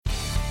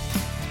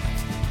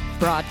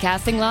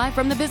Broadcasting live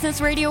from the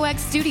Business Radio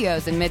X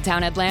studios in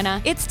Midtown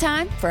Atlanta, it's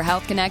time for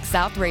Health Connect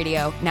South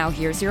Radio. Now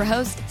here's your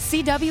host,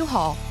 C.W.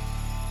 Hall.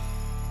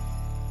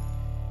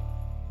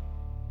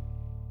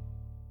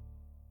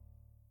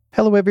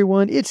 Hello,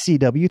 everyone. It's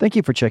CW. Thank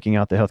you for checking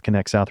out the Health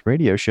Connect South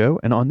radio show.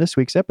 And on this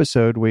week's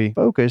episode, we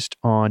focused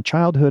on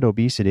childhood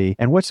obesity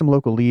and what some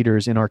local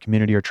leaders in our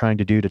community are trying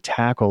to do to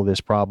tackle this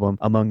problem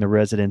among the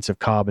residents of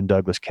Cobb and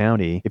Douglas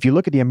County. If you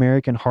look at the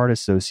American Heart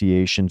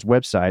Association's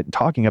website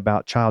talking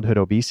about childhood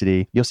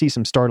obesity, you'll see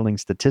some startling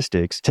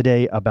statistics.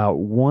 Today, about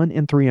 1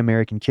 in 3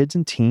 American kids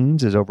and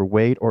teens is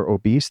overweight or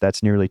obese.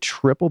 That's nearly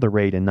triple the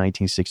rate in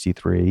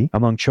 1963.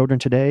 Among children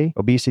today,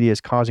 obesity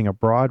is causing a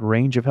broad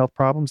range of health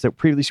problems that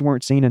previously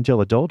weren't seen until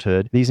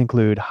adulthood. These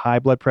include high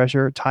blood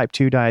pressure, type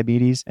 2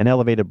 diabetes, and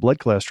elevated blood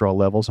cholesterol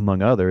levels,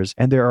 among others.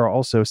 And there are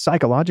also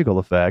psychological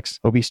effects.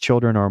 Obese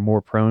children are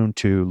more prone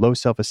to low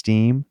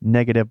self-esteem,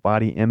 negative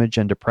body image,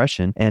 and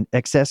depression. And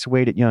excess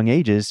weight at young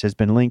ages has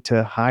been linked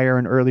to higher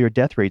and earlier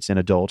death rates in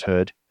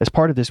adulthood. As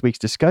part of this week's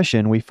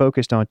discussion, we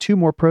focused on 2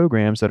 more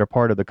programs that are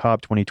part of the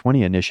Cobb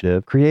 2020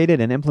 initiative, created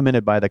and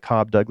implemented by the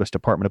Cobb-Douglas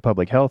Department of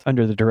Public Health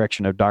under the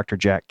direction of Dr.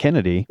 Jack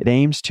Kennedy. It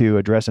aims to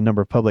address a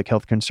number of public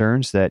health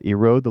concerns that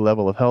erode the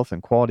level of health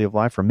and quality of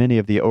life for many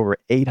of the over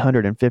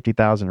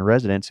 850,000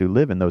 residents who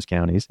live in those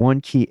counties. One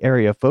key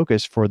area of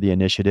focus for the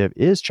initiative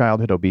is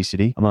childhood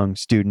obesity among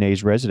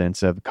student-age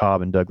residents of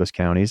Cobb and Douglas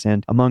counties.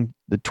 And among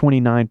the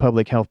 29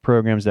 public health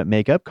programs that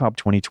make up Cobb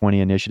 2020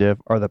 initiative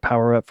are the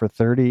Power Up for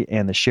 30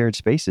 and the Shared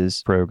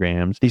Spaces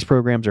programs. These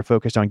programs are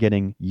focused on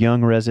getting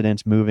young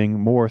residents moving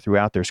more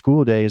throughout their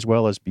school day as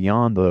well as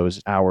beyond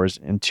those hours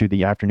into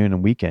the afternoon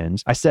and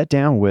weekends. I sat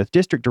down with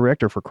District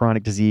Director for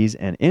Chronic Disease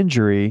and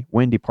Injury,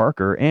 Wendy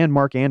Parker, and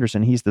Mark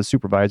Anderson. He's the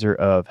Supervisor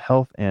of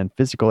Health and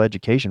Physical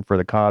Education for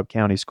the Cobb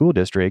County School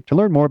District to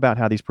learn more about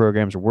how these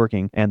programs are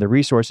working and the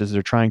resources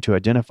they're trying to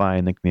identify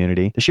in the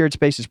community. The Shared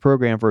Spaces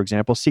program, for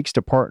example, seeks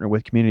to partner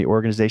with community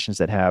organizations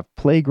that have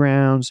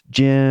playgrounds,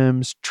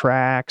 gyms,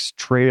 tracks,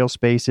 trail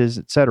spaces,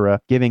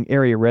 etc., giving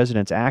area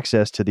residents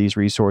access to these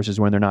resources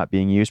when they're not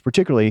being used,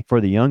 particularly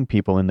for the young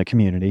people in the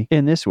community.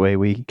 In this way,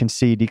 we can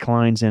see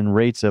declines in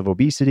rates of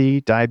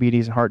obesity,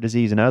 diabetes, heart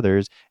disease, and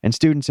others, and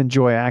students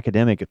enjoy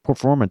academic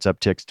performance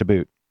upticks to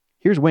boot.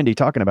 Here's Wendy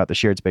talking about the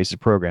Shared Spaces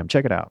program.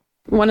 Check it out.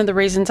 One of the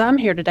reasons I'm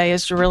here today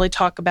is to really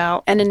talk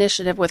about an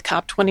initiative with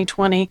Cobb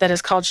 2020 that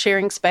is called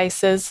Sharing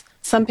Spaces.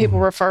 Some people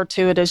refer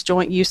to it as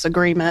joint use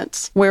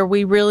agreements, where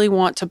we really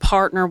want to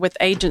partner with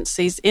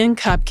agencies in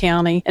Cobb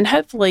County and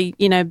hopefully,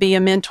 be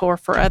a mentor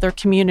for other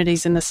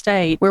communities in the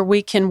state, where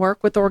we can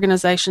work with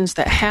organizations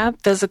that have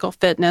physical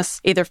fitness,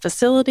 either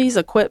facilities,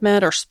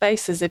 equipment, or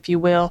spaces, if you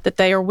will, that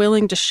they are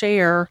willing to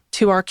share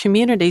to our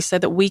community so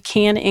that we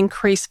can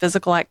increase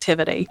physical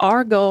activity.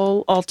 Our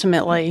goal,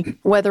 ultimately,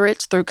 whether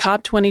it's through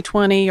Cobb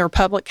 2020 or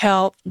Public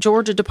Health,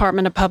 Georgia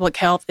Department of Public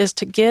Health, is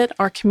to get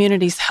our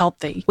communities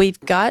healthy. We've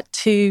got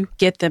to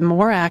get them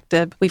more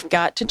active. We've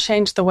got to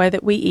change the way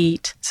that we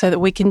eat so that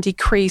we can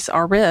decrease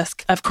our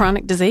risk of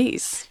chronic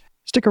disease.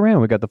 Stick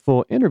around. We've got the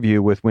full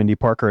interview with Wendy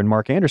Parker and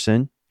Mark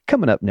Anderson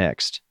coming up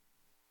next.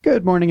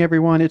 Good morning,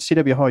 everyone. It's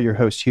C.W. Hall, your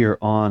host here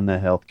on the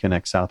Health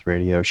Connect South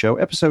radio show,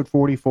 episode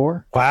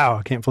 44. Wow,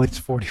 I can't believe it's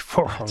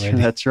 44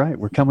 already. That's right.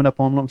 We're coming up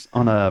on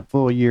a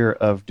full year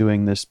of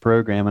doing this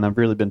program, and I've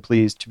really been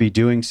pleased to be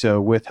doing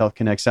so with Health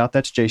Connect South.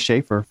 That's Jay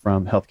Schaefer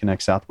from Health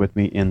Connect South with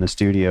me in the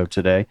studio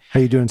today. How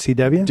you doing,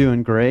 CW?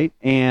 Doing great.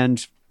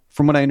 And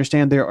from what I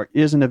understand, there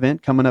is an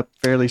event coming up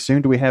fairly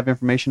soon. Do we have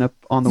information up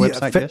on the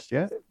website just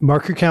yet?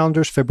 Mark your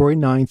calendars, February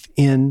 9th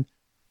in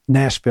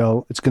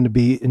Nashville. It's going to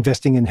be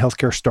investing in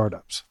healthcare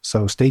startups.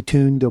 So stay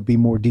tuned. There'll be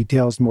more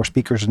details, more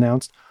speakers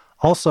announced.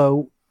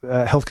 Also,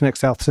 Health Connect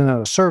South sent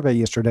out a survey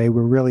yesterday.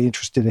 We're really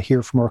interested to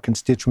hear from our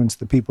constituents,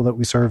 the people that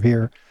we serve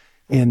here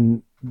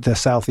in the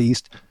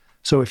Southeast.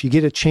 So if you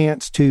get a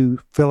chance to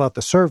fill out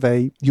the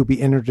survey, you'll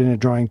be entered in a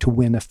drawing to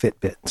win a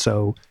Fitbit.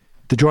 So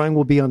the drawing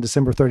will be on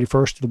December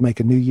 31st. It'll make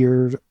a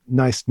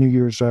nice New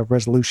Year's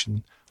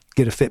resolution,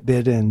 get a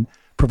Fitbit and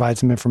provide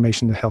some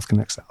information to Health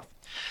Connect South.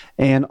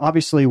 And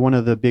obviously, one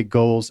of the big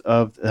goals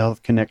of the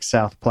Health Connect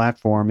South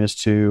platform is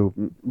to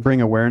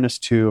bring awareness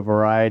to a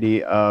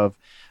variety of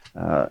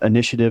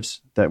initiatives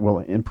that will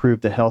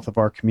improve the health of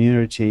our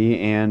community.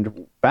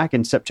 And back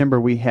in September,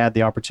 we had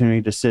the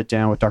opportunity to sit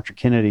down with Dr.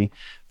 Kennedy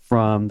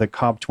from the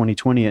Cobb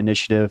 2020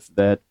 initiative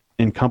that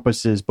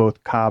encompasses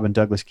both Cobb and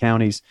Douglas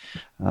counties.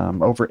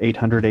 Over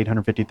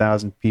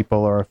 850,000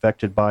 people are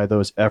affected by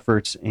those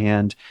efforts,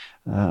 and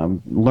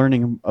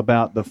learning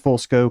about the full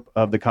scope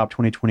of the Cobb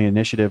 2020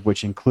 initiative,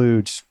 which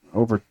includes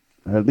over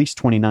at least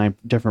 29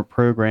 different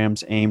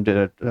programs aimed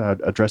at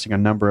addressing a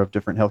number of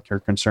different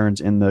healthcare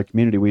concerns in the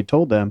community. We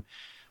told them,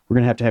 we're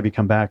going to have you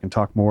come back and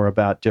talk more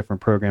about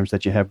different programs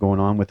that you have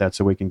going on with that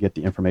so we can get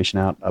the information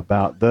out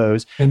about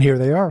those. And here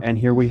they are. And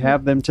here we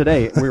have them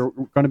today. We're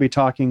going to be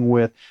talking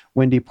with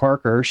Wendy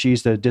Parker.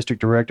 She's the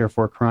District Director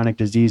for Chronic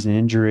Disease and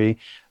Injury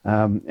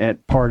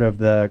at part of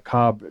the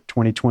Cobb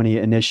 2020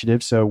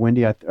 initiative. So,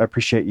 Wendy, I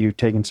appreciate you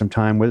taking some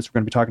time with us. We're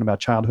going to be talking about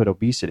childhood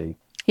obesity.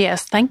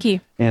 Yes, thank you.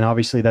 And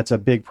obviously that's a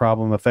big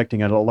problem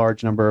affecting a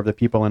large number of the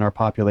people in our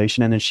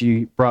population. And then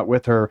she brought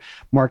with her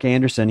Mark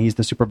Anderson. He's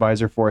the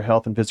supervisor for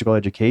health and physical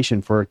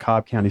education for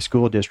Cobb County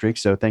School District.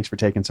 So thanks for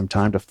taking some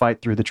time to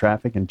fight through the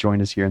traffic and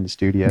join us here in the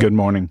studio. Good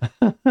morning.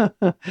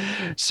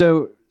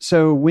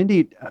 So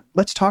Wendy,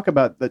 let's talk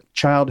about the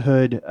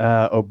childhood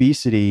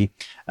obesity.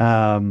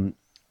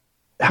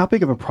 How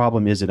big of a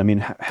problem is it? I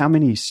mean, how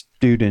many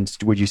students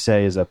would you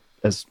say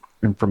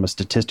from a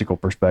statistical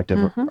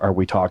perspective are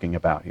we talking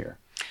about here?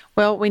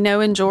 Well, we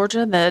know in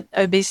Georgia that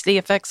obesity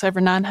affects over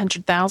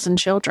 900,000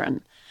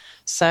 children.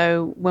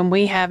 So when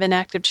we have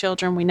inactive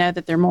children, we know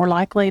that they're more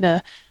likely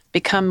to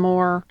become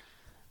more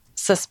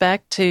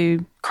suspect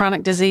to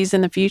chronic disease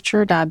in the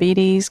future,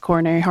 diabetes,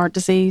 coronary heart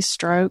disease,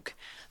 stroke.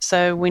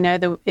 So we know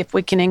that if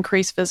we can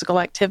increase physical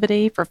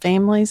activity for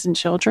families and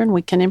children,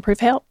 we can improve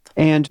health.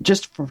 And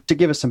just to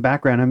give us some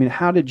background, I mean,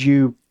 how did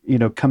you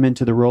come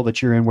into the role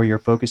that you're in where you're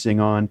focusing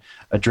on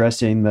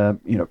addressing the,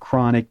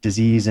 chronic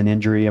disease and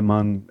injury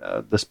among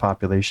this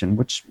population?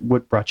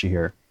 What brought you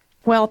here?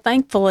 Well,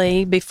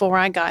 thankfully, before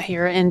I got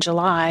here in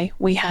July,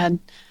 we had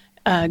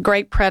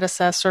great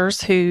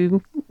predecessors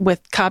who,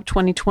 with Cobb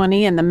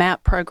 2020 and the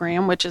MAP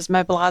program, which is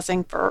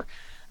mobilizing for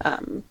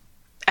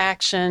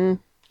action,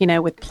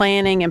 with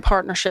planning and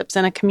partnerships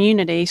in a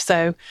community.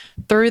 So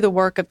through the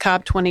work of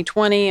Cobb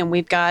 2020, and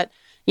we've got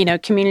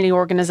community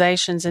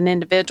organizations and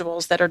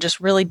individuals that are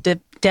just really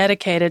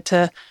dedicated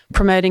to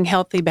promoting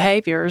healthy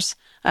behaviors,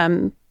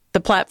 the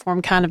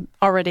platform kind of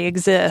already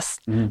exists.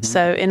 Mm-hmm.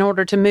 So in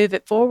order to move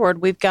it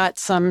forward, we've got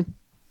some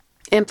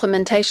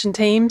implementation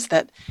teams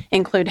that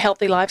include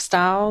healthy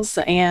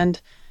lifestyles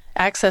and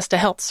access to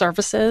health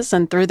services.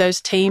 And through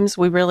those teams,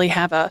 we really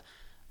have a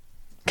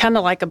kind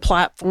of like a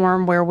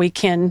platform where we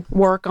can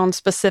work on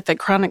specific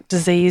chronic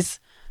disease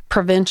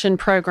prevention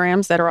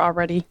programs that are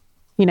already,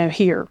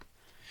 here.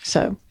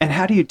 So, and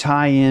how do you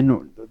tie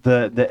in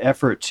the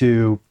effort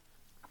to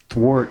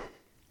thwart,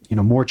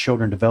 more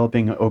children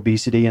developing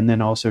obesity, and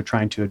then also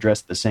trying to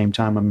address at the same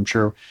time? I'm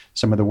sure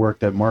some of the work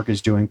that Mark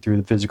is doing through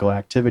the physical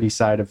activity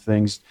side of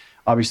things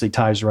obviously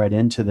ties right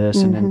into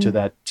this and into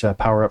that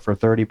Power Up for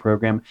 30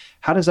 program.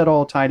 How does that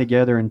all tie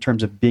together in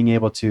terms of being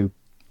able to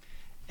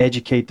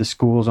educate the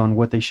schools on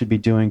what they should be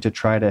doing to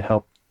try to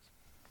help,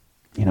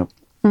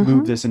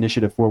 move this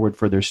initiative forward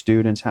for their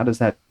students? How does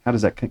that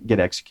get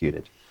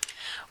executed?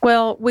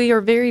 Well, we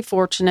are very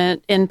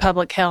fortunate in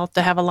public health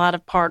to have a lot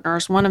of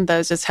partners. One of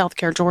those is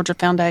Healthcare Georgia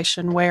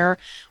Foundation, where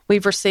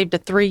we've received a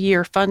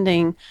 3-year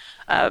funding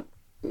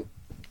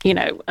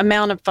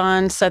amount of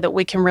funds so that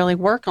we can really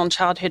work on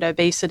childhood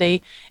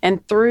obesity.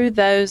 And through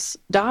those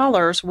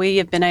dollars, we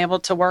have been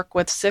able to work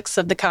with 6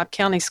 of the Cobb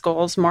County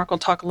schools. Mark will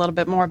talk a little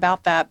bit more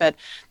about that, but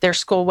they're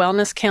school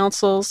wellness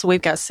councils.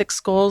 We've got 6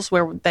 schools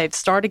where they've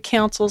started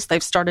councils.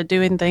 They've started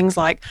doing things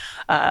like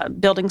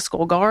building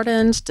school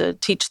gardens to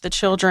teach the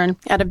children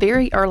at a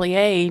very early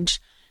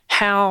age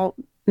how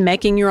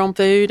making your own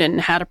food and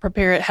how to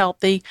prepare it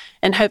healthy.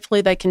 And hopefully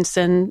they can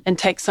send and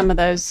take some of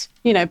those,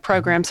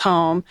 programs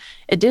home.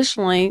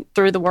 Additionally,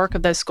 through the work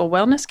of those school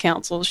wellness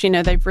councils,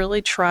 they've really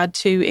tried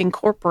to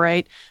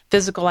incorporate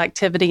physical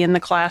activity in the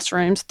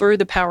classrooms through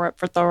the Power Up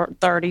for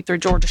 30, through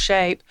Georgia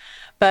Shape.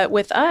 But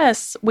with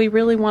us, we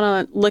really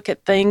want to look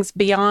at things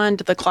beyond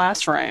the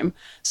classroom.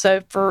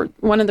 So for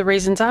one of the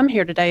reasons I'm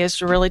here today is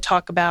to really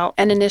talk about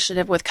an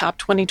initiative with Cobb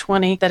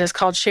 2020 that is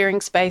called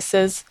Sharing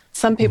Spaces.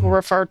 Some people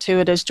refer to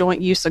it as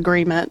joint use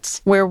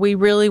agreements, where we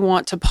really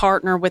want to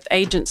partner with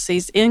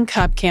agencies in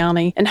Cobb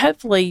County and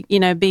hopefully,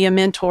 be a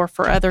mentor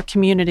for other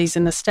communities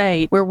in the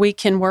state, where we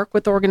can work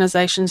with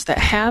organizations that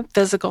have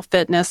physical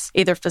fitness,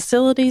 either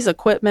facilities,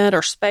 equipment,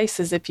 or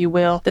spaces, if you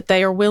will, that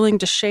they are willing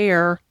to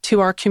share to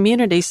our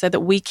community so that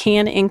we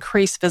can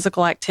increase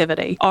physical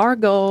activity. Our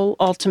goal,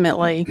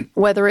 ultimately,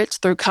 whether it's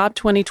through Cobb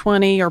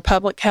 2020 or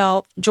public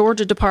health,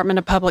 Georgia Department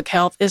of Public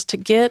Health, is to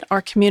get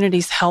our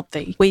communities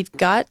healthy. We've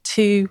got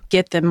to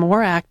get them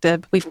more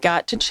active. We've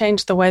got to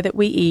change the way that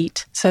we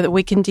eat so that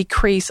we can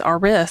decrease our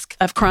risk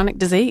of chronic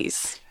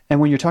disease. And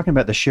when you're talking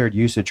about the shared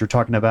usage, you're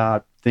talking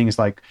about things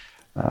like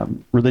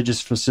religious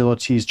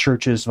facilities.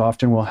 Churches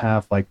often will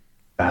have like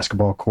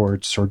basketball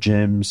courts or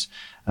gyms,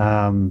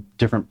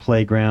 different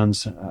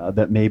playgrounds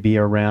that may be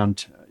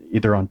around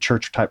either on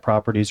church-type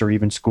properties or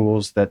even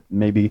schools that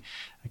maybe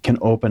can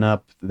open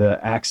up the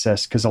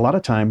access. Because a lot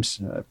of times,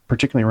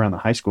 particularly around the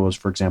high schools,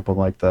 for example,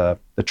 like the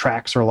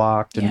tracks are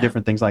locked and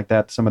different things like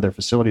that. Some of their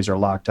facilities are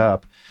locked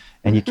up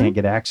and you can't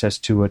get access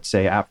to it,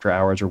 say, after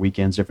hours or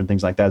weekends, different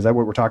things like that. Is that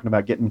what we're talking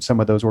about, getting some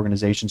of those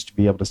organizations to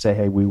be able to say,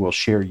 hey, we will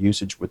share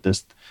usage with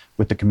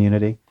the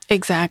community?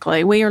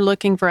 Exactly. We are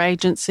looking for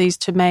agencies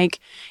to make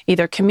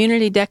either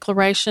community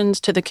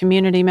declarations to the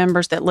community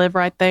members that live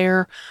right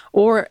there,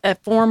 or a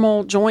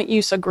formal joint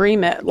use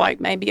agreement, like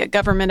maybe a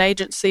government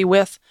agency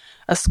with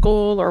a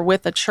school or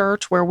with a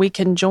church, where we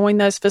can join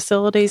those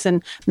facilities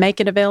and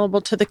make it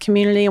available to the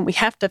community. And we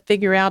have to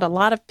figure out a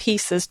lot of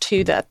pieces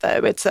to that,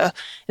 though. It's a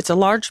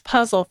large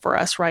puzzle for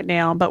us right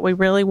now, but we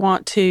really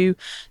want to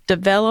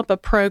develop a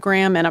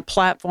program and a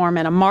platform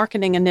and a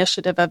marketing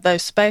initiative of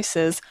those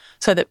spaces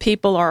so that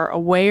people are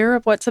aware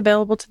of what's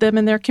available to them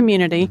in their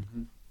community.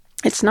 Mm-hmm.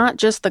 It's not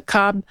just the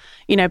Cobb,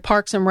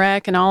 Parks and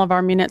Rec and all of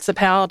our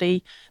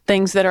municipality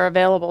things that are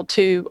available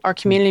to our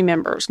community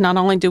members. Not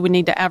only do we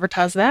need to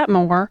advertise that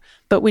more,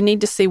 but we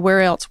need to see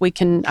where else we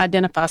can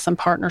identify some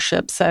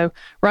partnerships. So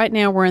right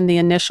now we're in the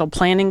initial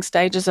planning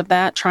stages of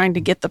that, trying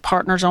to get the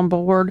partners on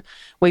board.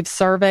 We've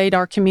surveyed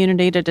our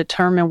community to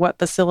determine what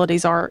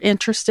facilities are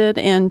interested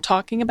in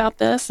talking about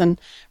this and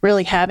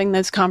really having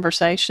those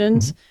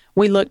conversations. Mm-hmm.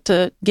 We look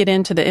to get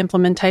into the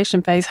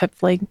implementation phase,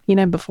 hopefully,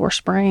 before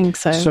spring.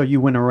 So you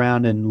went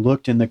around and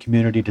looked in the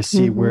community to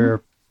see mm-hmm.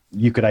 where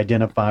you could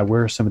identify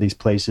where some of these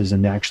places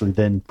and actually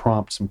then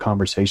prompt some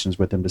conversations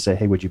with them to say,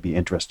 hey, would you be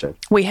interested?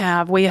 We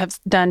have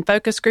done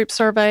focus group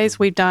surveys.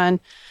 We've done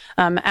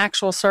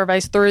actual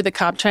surveys through the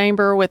Cobb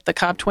Chamber with the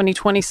Cobb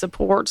 2020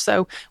 support.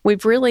 So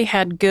we've really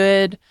had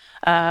good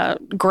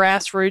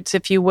grassroots,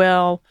 if you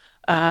will,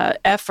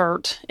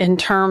 effort in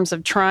terms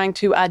of trying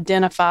to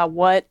identify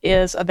what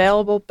is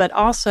available, but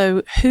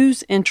also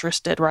who's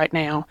interested right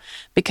now,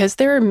 because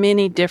there are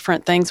many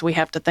different things we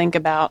have to think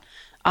about.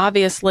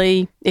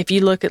 Obviously, if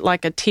you look at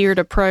like a tiered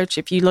approach,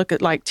 if you look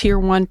at like tier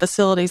 1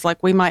 facilities,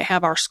 like we might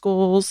have our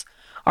schools,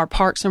 our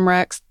parks and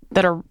recs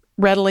that are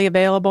readily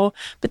available,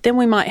 but then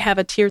we might have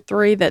a tier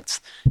 3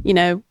 that's,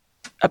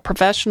 a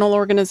professional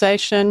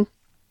organization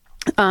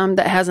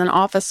that has an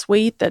office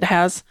suite, that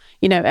has,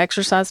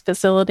 exercise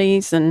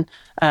facilities and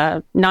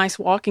nice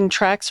walking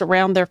tracks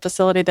around their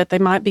facility that they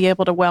might be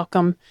able to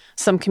welcome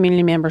some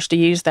community members to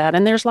use that.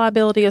 And there's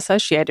liability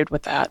associated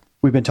with that.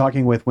 We've been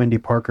talking with Wendy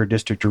Parker,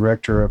 District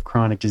Director of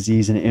Chronic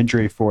Disease and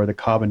Injury for the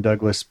Cobb and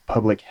Douglas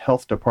Public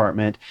Health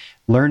Department,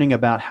 learning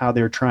about how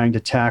they're trying to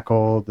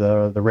tackle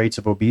the rates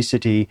of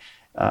obesity,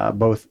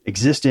 both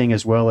existing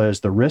as well as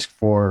the risk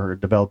for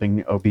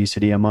developing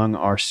obesity among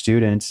our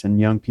students and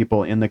young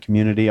people in the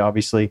community.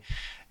 Obviously,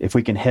 if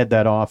we can head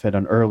that off at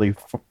an early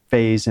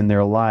phase in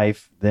their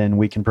life, then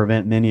we can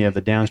prevent many of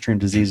the downstream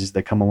diseases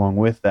that come along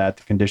with that,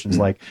 the conditions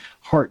like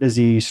heart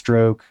disease,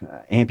 stroke,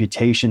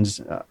 amputations,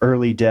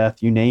 early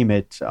death, you name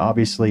it.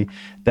 Obviously,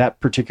 that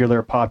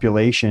particular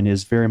population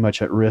is very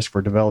much at risk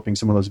for developing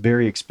some of those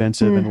very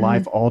expensive mm-hmm. and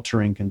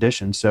life-altering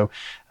conditions. So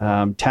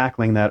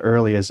tackling that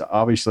early is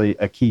obviously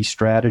a key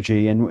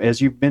strategy. And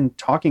as you've been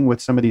talking with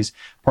some of these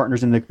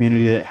partners in the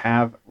community that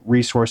have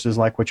resources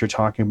like what you're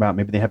talking about,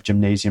 maybe they have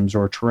gymnasiums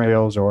or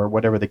trails or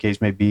whatever the case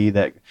may be,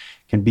 that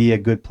can be a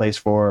good place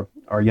for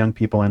our young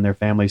people and their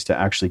families to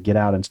actually get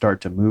out and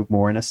start to move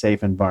more in a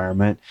safe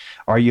environment.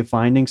 Are you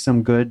finding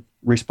some good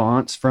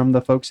response from the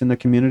folks in the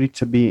community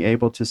to be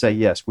able to say,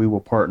 yes, we will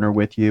partner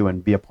with you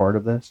and be a part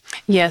of this?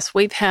 Yes,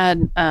 we've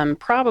had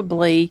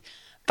probably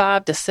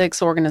 5 to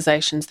 6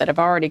 organizations that have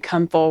already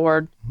come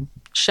forward,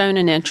 shown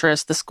an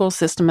interest. The school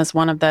system is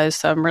one of those,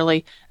 so I'm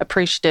really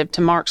appreciative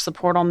to Mark's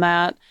support on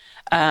that.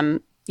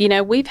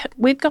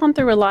 We've gone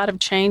through a lot of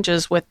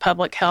changes with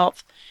public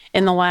health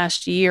in the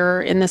last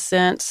year, in the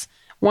sense,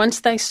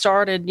 once they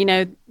started,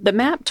 the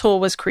MAP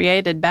tool was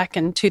created back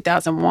in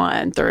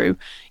 2001 through,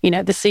 the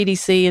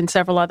CDC and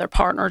several other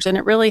partners, and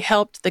it really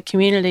helped the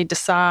community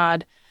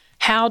decide,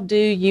 how do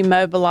you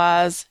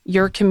mobilize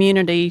your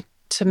community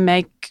to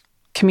make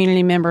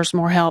community members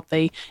more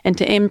healthy and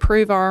to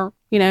improve our,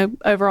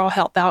 overall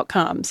health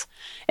outcomes.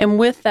 And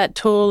with that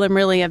tool and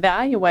really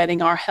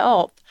evaluating our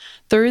health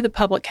through the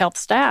public health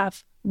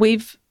staff,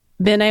 we've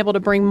been able to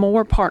bring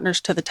more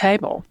partners to the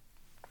table.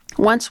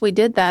 Once we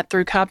did that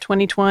through Cobb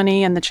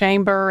 2020 and the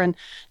Chamber and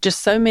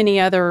just so many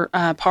other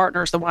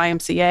partners, the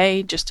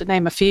YMCA, just to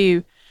name a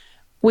few,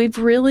 we've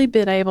really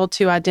been able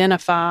to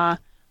identify,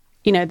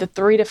 the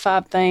 3 to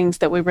 5 things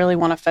that we really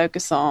want to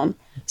focus on.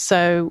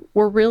 So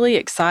we're really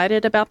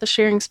excited about the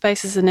Sharing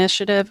Spaces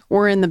initiative.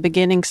 We're in the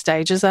beginning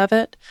stages of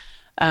it.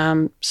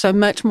 So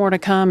much more to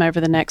come over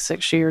the next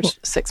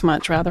 6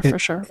 months, for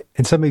sure.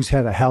 And somebody who's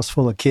had a house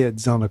full of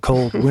kids on a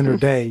cold winter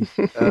day,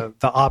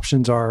 the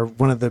options are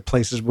one of the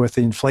places with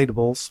the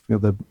inflatables,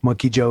 the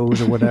Monkey Joe's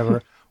or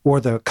whatever, or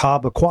the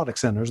Cobb Aquatic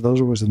Centers. Those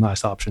are always a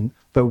nice option.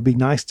 But it would be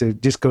nice to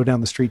just go down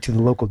the street to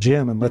the local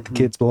gym and let the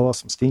kids blow off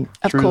some steam.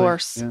 Of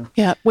course.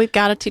 Yeah, we've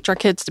got to teach our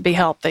kids to be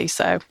healthy,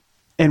 so...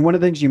 And one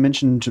of the things you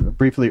mentioned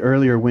briefly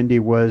earlier, Wendy,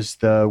 was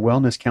the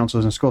wellness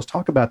councils in schools.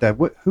 Talk about that.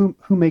 Who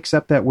makes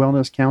up that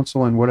wellness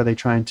council, and what are they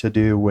trying to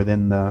do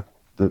within the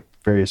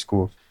various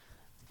schools?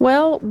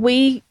 Well,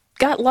 we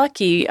got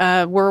lucky.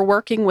 We're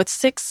working with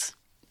 6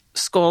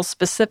 schools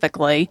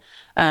specifically,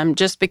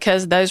 just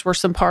because those were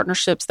some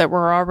partnerships that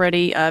were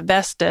already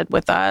vested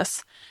with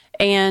us.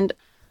 And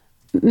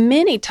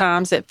many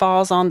times it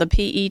falls on the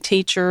PE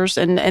teachers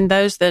and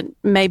those that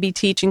may be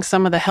teaching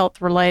some of the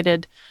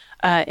health-related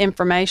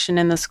information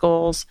in the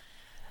schools.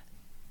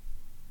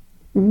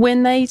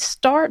 When they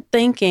start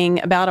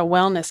thinking about a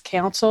wellness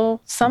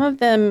council, some of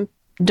them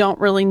don't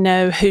really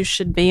know who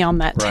should be on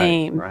that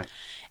team. Right.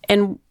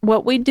 And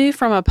what we do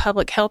from a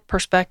public health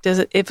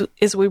perspective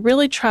is we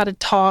really try to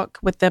talk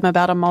with them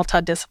about a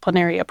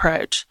multidisciplinary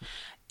approach.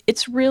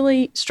 It's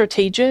really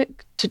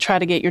strategic to try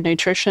to get your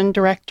nutrition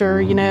director,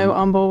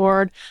 on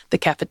board, the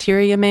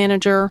cafeteria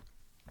manager.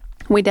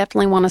 We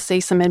definitely want to see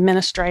some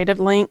administrative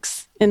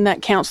links in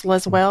that council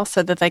as well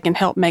so that they can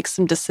help make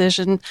some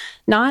decision,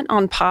 not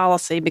on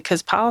policy,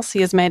 because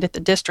policy is made at the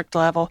district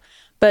level,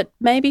 but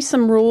maybe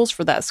some rules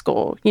for that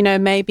school.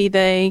 Maybe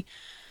they,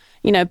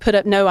 put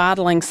up no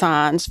idling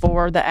signs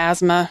for the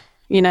asthma,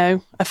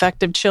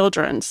 affected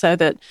children so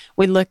that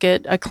we look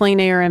at a clean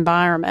air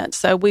environment.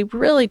 So we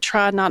really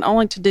tried not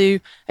only to do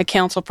a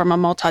council from a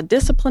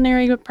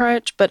multidisciplinary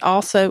approach, but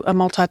also a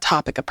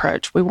multi-topic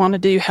approach. We want to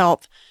do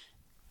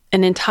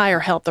an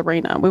entire health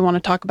arena. We want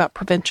to talk about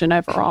prevention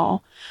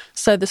overall.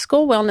 So the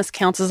school wellness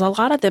councils, a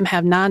lot of them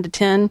have 9 to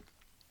 10,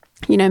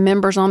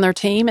 members on their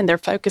team, and they're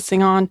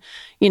focusing on,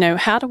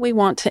 how do we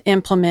want to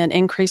implement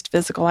increased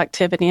physical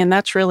activity? And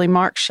that's really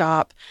Mark's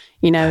shop.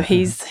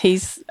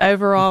 He's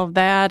over all of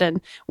that.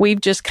 And we've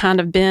just kind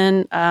of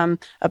been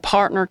a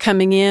partner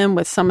coming in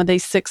with some of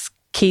these 6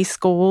 key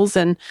schools.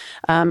 And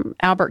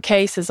Albert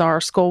Case is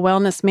our school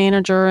wellness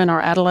manager and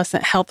our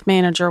adolescent health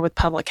manager with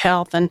public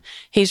health. And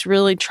he's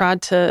really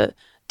tried to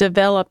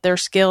develop their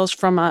skills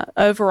from an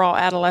overall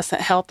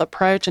adolescent health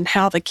approach and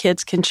how the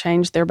kids can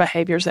change their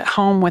behaviors at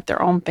home with their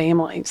own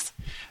families.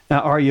 Now,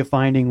 are you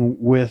finding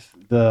with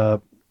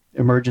the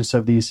emergence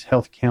of these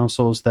health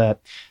councils that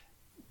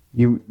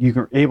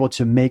you're able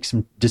to make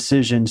some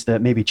decisions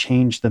that maybe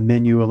change the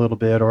menu a little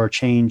bit or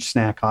change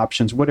snack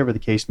options, whatever the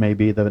case may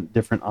be, the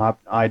different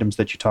items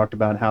that you talked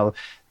about, how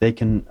they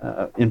can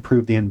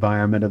improve the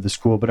environment of the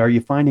school? But are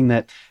you finding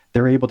that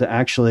they're able to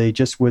actually,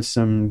 just with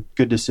some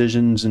good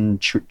decisions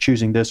and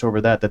choosing this over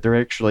that they're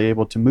actually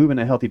able to move in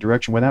a healthy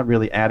direction without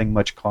really adding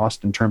much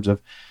cost in terms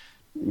of,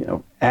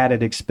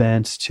 added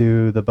expense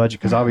to the budget?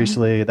 Because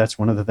obviously that's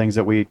one of the things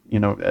that we,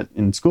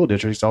 in school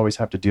districts always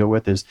have to deal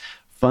with is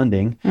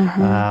funding.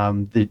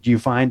 Do you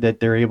find that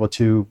they're able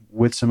to,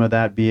 with some of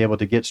that, be able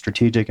to get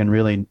strategic and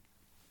really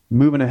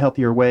move in a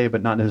healthier way,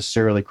 but not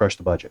necessarily crush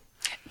the budget?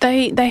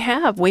 They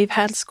have. We've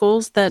had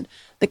schools that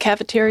the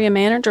cafeteria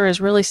manager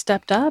has really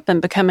stepped up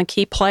and become a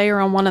key player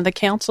on one of the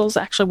councils.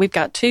 Actually, we've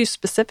got 2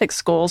 specific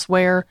schools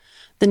where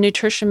the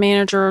nutrition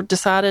manager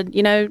decided,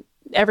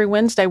 every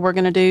Wednesday we're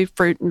going to do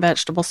fruit and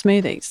vegetable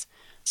smoothies.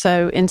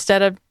 So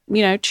instead of,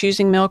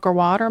 choosing milk or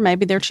water,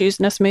 maybe they're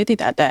choosing a smoothie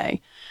that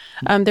day.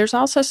 There's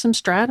also some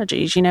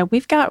strategies.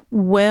 We've got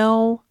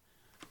well-trained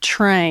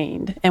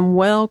and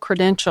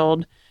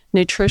well-credentialed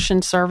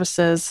nutrition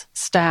services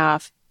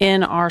staff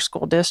in our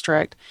school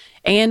district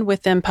and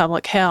within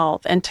public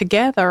health. And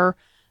together,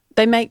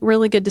 they make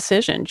really good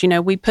decisions.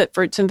 We put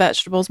fruits and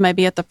vegetables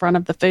maybe at the front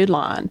of the food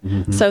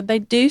line. So they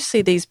do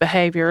see these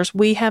behaviors.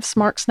 We have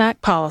smart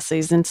snack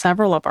policies in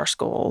several of our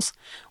schools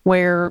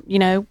where,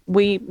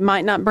 we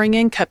might not bring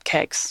in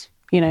cupcakes,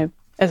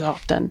 as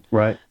often.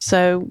 Right.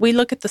 So we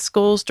look at the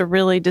schools to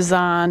really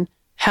design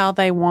how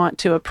they want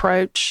to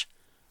approach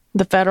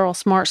the federal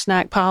smart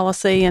snack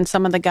policy and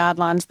some of the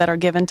guidelines that are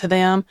given to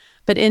them.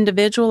 But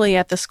individually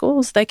at the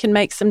schools, they can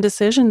make some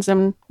decisions,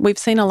 and we've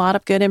seen a lot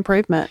of good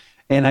improvement.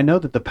 And I know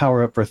that the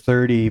Power Up for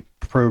 30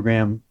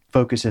 program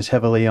focuses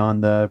heavily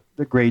on the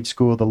grade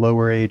school, the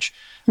lower age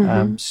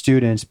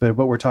students. But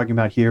what we're talking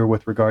about here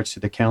with regards to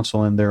the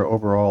council and their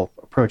overall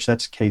approach,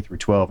 that's K through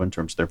 12 in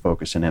terms of their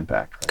focus and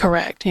impact. Right?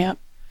 Correct, yeah.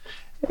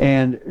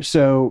 And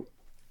so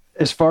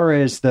as far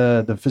as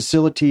the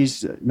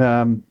facilities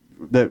that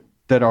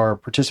are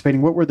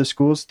participating, what were the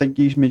schools?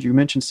 You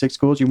mentioned 6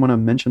 schools. You want to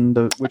mention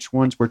which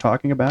ones we're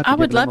talking about? I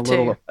would love to. Give them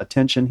a little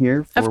attention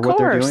here for what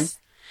they're doing.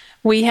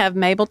 We have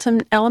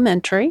Mableton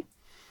Elementary,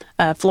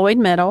 Floyd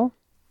Middle,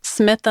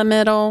 Smitha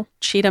Middle,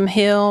 Cheatham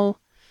Hill.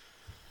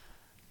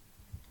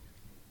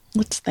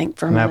 Let's think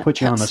for a minute. I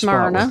put you on the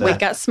Smyrna. spot with that. We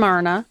got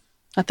Smyrna.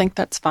 I think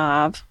that's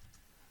 5.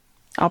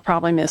 I'll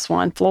probably miss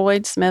one.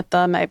 Floyd,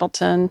 Smitha,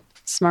 Mableton,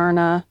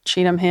 Smyrna,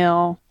 Cheatham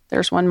Hill.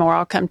 There's one more.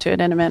 I'll come to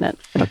it in a minute.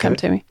 It'll come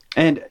to me.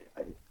 And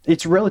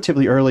it's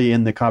relatively early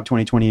in the COP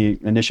 2020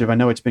 initiative. I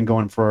know it's been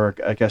going for,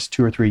 I guess,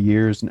 2 or 3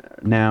 years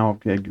now,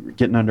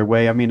 getting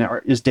underway. I mean,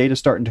 is data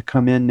starting to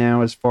come in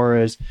now as far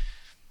as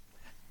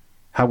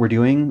how we're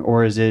doing,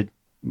 or is it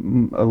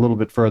a little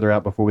bit further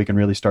out before we can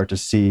really start to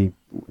see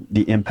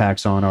the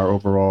impacts on our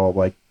overall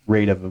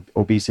rate of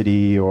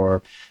obesity,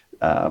 or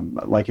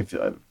if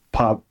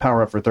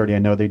Power Up for 30, I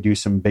know they do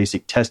some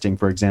basic testing,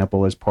 for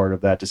example, as part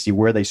of that to see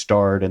where they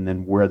start and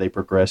then where they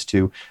progress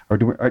to.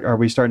 Are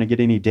we starting to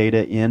get any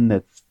data in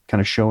that's kind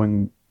of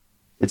showing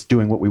it's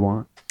doing what we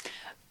want?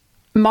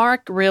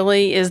 Mark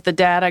really is the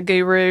data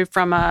guru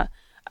from a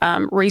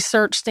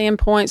research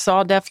standpoint, so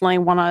I'll definitely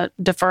want to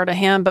defer to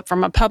him. But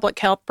from a public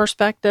health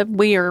perspective,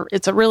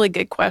 it's a really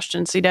good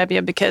question,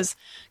 CW, because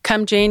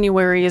come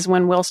January is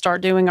when we'll start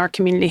doing our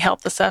community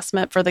health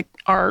assessment for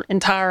our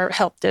entire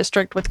health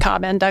district with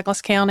Cobb and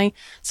Douglas County.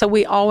 So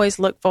we always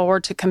look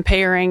forward to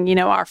comparing,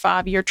 our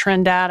 5-year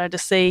trend data to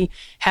see,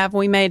 have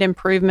we made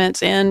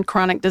improvements in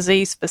chronic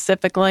disease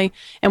specifically?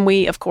 And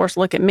we, of course,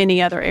 look at many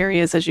other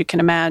areas, as you can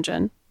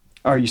imagine.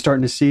 Are you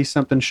starting to see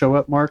something show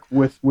up, Mark,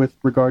 with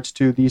regards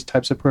to these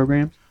types of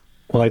programs?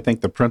 Well, I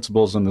think the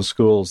principals in the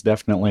schools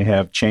definitely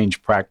have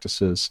changed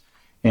practices.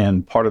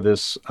 And part of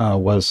this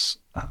was,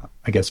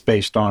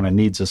 based on a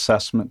needs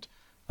assessment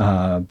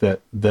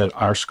that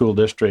our school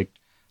district,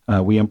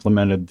 we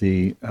implemented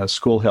the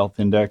School Health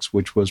Index,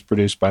 which was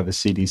produced by the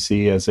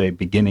CDC as a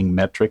beginning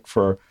metric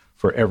for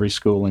every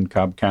school in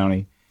Cobb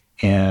County.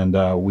 And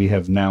we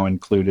have now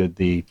included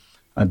the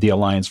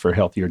Alliance for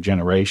Healthier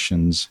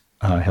Generations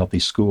Healthy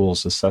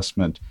Schools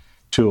assessment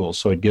tool.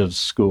 So it gives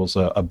schools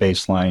a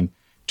baseline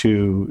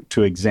to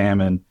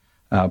examine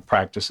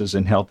practices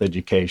in health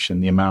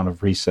education, the amount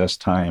of recess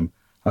time,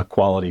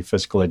 quality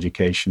physical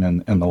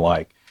education, and the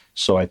like.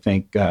 So I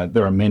think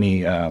there are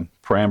many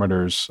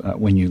parameters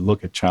when you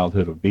look at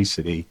childhood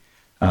obesity,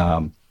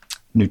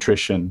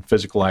 nutrition,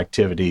 physical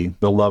activity,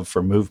 the love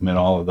for movement,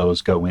 all of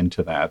those go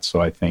into that. So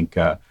I think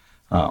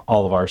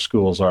all of our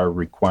schools are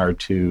required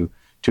to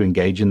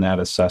engage in that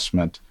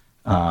assessment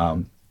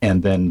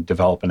and then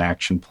develop an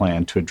action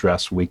plan to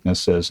address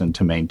weaknesses and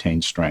to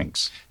maintain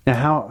strengths.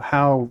 Now,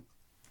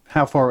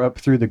 how far up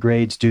through the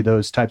grades do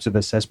those types of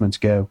assessments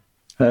go?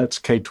 It's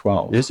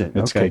K-12. Is it?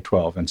 It's okay.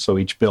 K-12. And so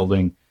each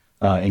building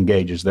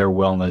engages their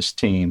wellness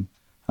team.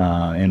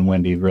 And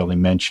Wendy really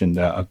mentioned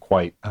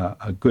quite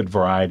a good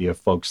variety of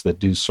folks that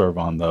do serve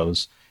on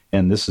those.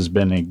 And this has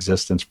been in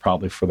existence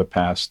probably for the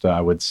past,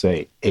 I would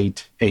say,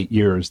 eight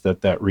years,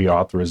 that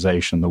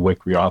reauthorization, the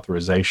WIC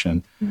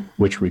reauthorization,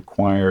 which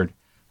required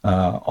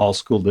all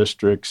school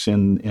districts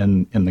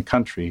in the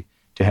country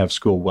to have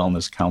school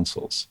wellness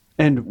councils.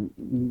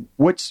 And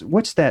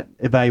what's that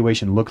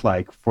evaluation look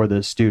like for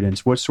the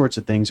students? What sorts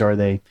of things are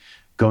they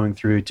going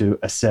through to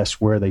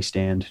assess where they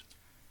stand?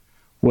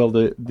 Well,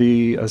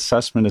 the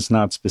assessment is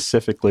not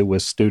specifically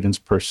with students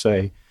per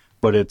se,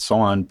 but it's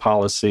on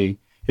policy,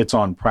 it's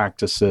on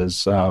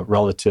practices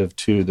relative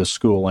to the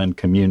school and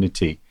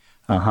community.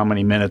 How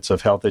many minutes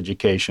of health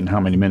education,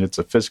 how many minutes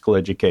of physical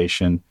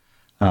education,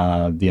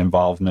 the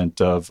involvement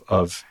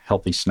of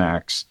healthy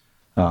snacks,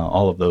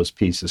 all of those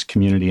pieces,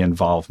 community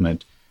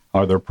involvement.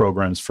 Are there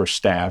programs for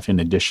staff in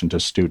addition to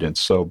students?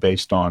 So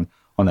based on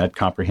that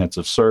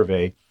comprehensive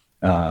survey,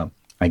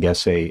 I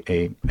guess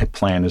a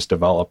plan is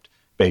developed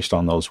based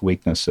on those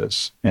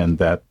weaknesses, and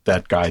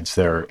that guides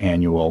their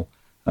annual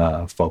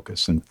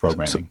focus and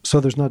programming. So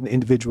there's not an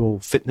individual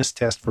fitness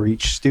test for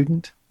each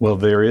student? Well,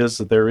 there is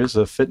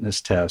a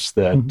fitness test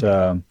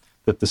that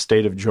that the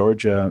state of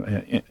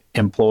Georgia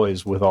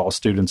employs with all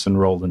students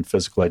enrolled in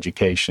physical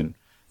education.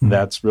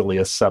 That's really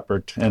a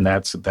separate, and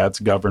that's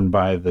governed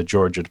by the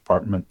Georgia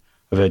Department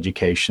of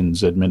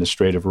Education's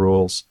administrative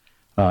rules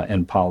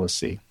and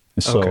policy.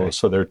 So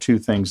there are two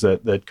things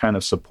that kind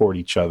of support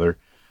each other,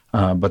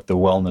 but the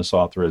wellness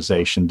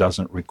authorization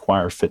doesn't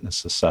require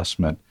fitness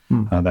assessment.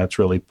 That's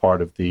really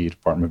part of the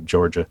Department of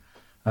Georgia,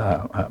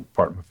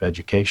 Department of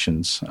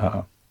Education's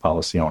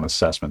policy on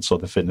assessment. So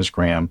the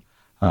fitnessgram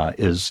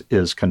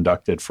is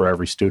conducted for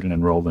every student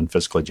enrolled in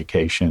physical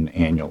education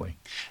annually.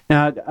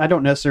 Now, I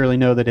don't necessarily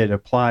know that it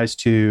applies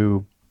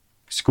to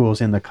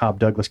schools in the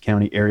Cobb-Douglas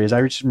County areas.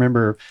 I just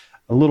remember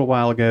a little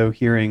while ago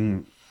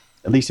hearing,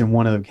 at least in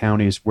one of the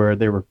counties, where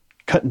they were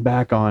cutting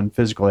back on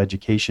physical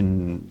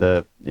education,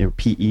 the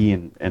PE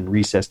and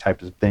recess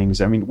types of things.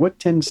 I mean, what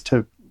tends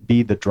to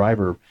be the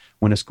driver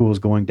when a school is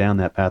going down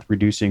that path,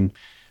 reducing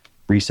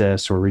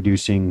recess or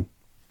reducing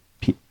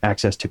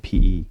access to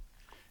PE?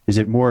 Is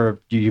it more,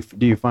 do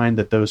you find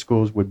that those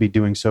schools would be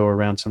doing so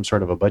around some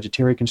sort of a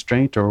budgetary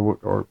constraint,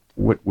 or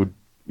what would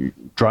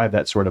drive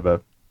that sort of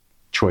a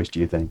choice, do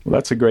you think? Well,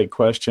 that's a great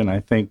question. I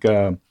think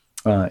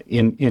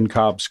in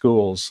Cobb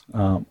schools,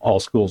 all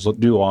schools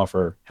do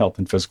offer health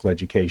and physical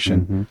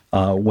education.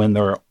 When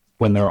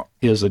there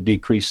is a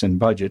decrease in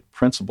budget,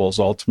 principals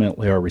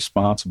ultimately are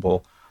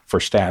responsible for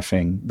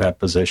staffing that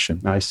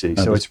position. I see.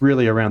 So it's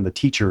really around the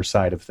teacher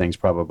side of things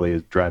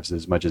probably drives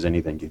as much as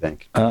anything, do you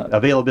think?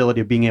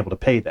 Availability of being able to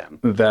pay them.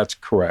 That's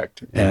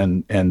correct. Yeah.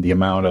 And the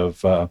amount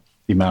of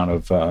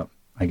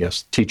I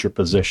guess teacher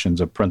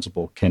positions a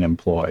principal can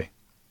employ.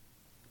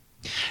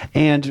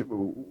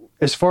 And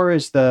as far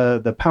as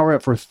the Power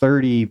Up for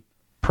 30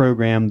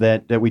 program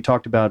that we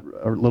talked about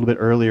a little bit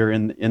earlier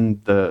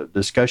in the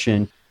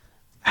discussion,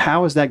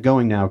 how is that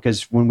going now?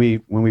 Because when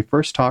we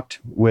first talked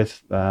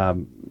with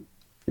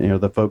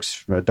the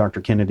folks,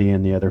 Dr. Kennedy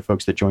and the other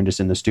folks that joined us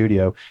in the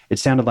studio, it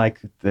sounded like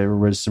there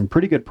was some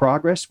pretty good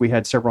progress. We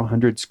had several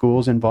hundred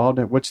schools involved.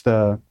 What's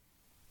the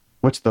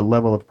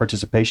level of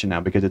participation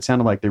now? Because it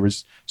sounded like there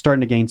was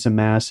starting to gain some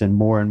mass, and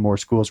more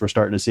schools were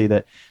starting to see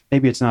that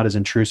maybe it's not as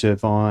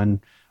intrusive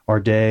on our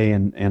day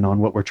and on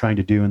what we're trying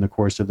to do in the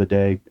course of the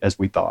day as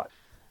we thought.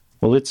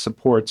 Well, it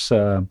supports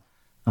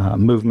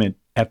movement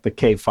at the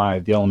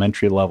K-5, the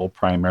elementary level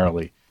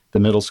primarily. The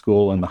middle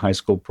school and the high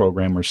school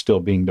program are still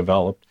being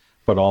developed,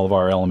 but all of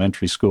our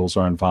elementary schools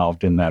are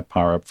involved in that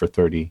Power Up for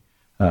 30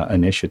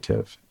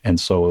 initiative. And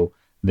so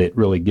it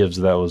really gives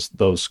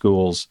those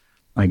schools,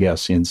 I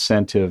guess,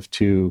 incentive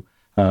to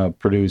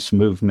produce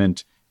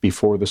movement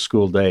before the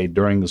school day,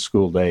 during the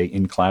school day,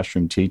 in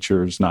classroom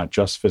teachers, not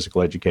just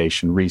physical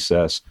education,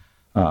 recess,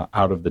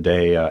 out of the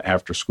day,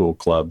 after school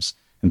clubs,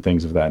 and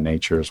things of that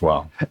nature as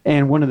well.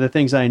 And one of the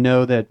things I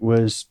know that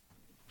was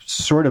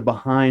sort of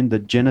behind the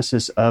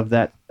genesis of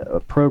that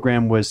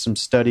program was some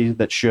studies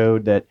that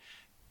showed that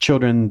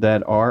children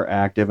that are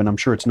active, and I'm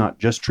sure it's not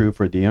just true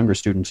for the younger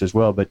students as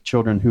well, but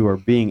children who are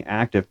being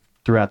active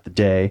throughout the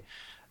day,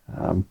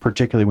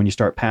 particularly when you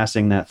start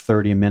passing that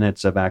 30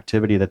 minutes of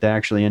activity, that they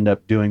actually end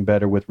up doing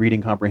better with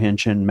reading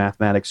comprehension,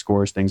 mathematics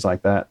scores, things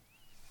like that?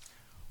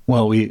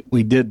 Well,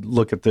 we did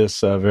look at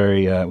this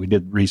we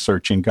did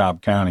research in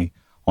Cobb County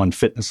on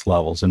fitness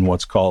levels in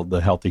what's called the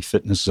Healthy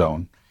Fitness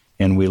Zone.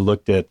 And we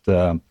looked at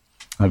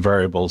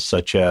variables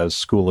such as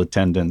school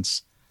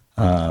attendance,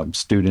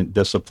 student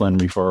discipline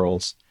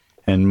referrals,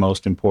 and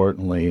most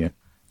importantly,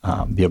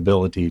 the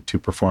ability to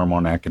perform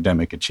on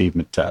academic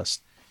achievement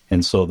tests.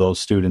 And so those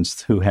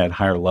students who had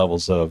higher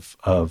levels of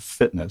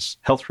fitness,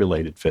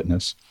 health-related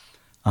fitness,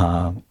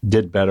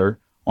 did better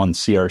on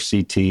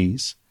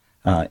CRCTs,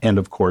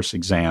 end-of-course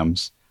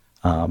exams,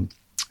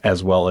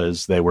 as well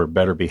as they were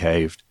better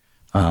behaved.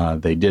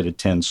 They did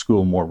attend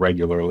school more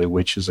regularly,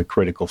 which is a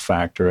critical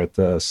factor at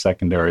the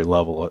secondary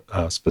level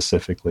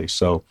specifically.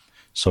 So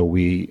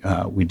we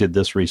did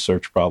this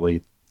research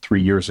probably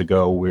 3 years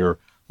ago. We're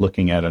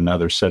looking at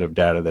another set of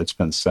data that's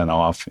been sent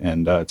off,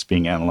 and it's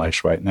being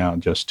analyzed right now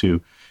just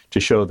to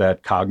show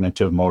that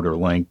cognitive motor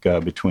link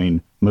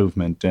between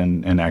movement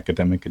and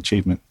academic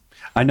achievement.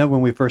 I know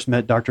when we first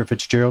met Dr.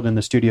 Fitzgerald in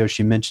the studio,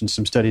 she mentioned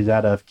some studies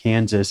out of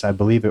Kansas, I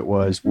believe it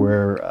was,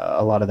 where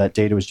a lot of that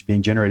data was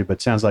being generated, but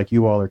it sounds like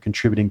you all are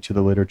contributing to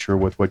the literature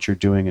with what you're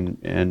doing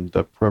and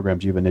the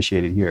programs you've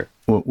initiated here.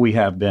 Well, we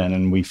have been,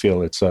 and we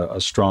feel it's a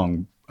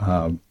strong,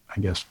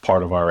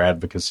 part of our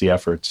advocacy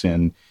efforts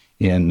in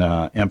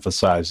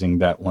emphasizing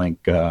that link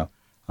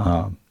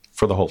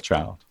for the whole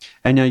child.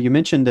 And now you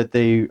mentioned that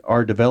they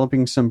are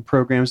developing some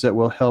programs that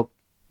will help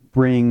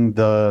bring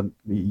the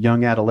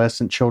young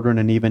adolescent children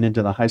and even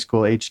into the high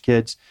school aged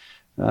kids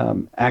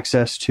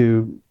access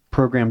to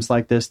programs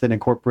like this that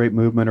incorporate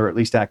movement or at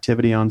least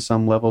activity on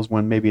some levels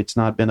when maybe it's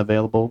not been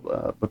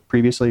available but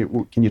previously.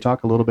 Can you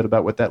talk a little bit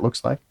about what that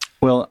looks like?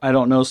 Well, I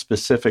don't know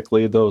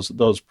specifically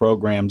those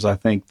programs. I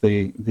think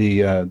the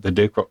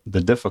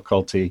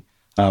difficulty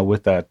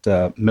with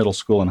that middle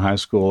school and high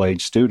school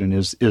age student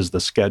is the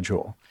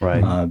schedule.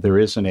 Right. There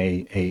isn't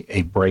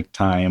a break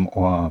time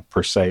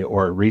per se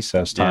or a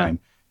recess time.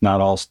 Yeah. Not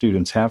all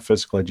students have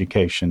physical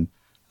education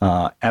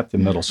at the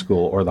middle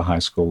school or the high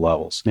school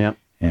levels. Yeah.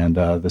 And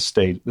the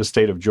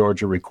state of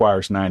Georgia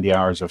requires 90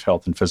 hours of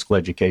health and physical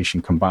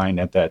education combined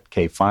at that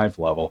K-5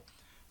 level.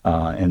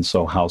 And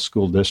so how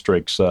school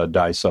districts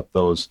dice up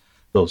those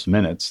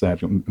minutes,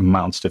 that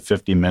amounts to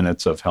 50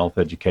 minutes of health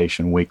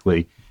education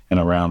weekly and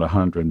around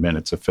 100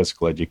 minutes of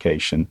physical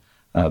education.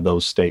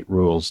 Those state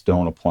rules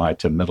don't apply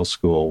to middle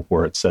school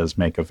where it says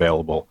make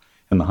available.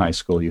 In the high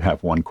school, you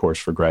have one course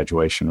for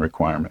graduation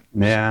requirement.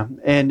 Yeah,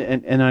 and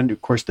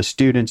of course, the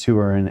students who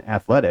are in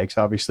athletics,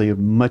 obviously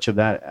much of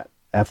that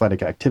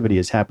athletic activity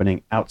is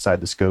happening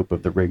outside the scope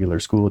of the regular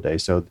school day.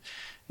 So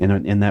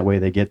in that way,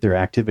 they get their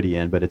activity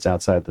in, but it's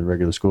outside the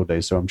regular school day.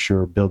 So I'm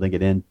sure building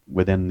it in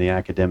within the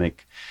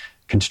academic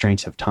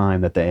constraints of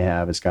time that they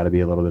have has got to be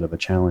a little bit of a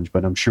challenge.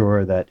 But I'm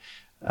sure that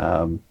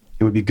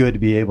it would be good to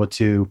be able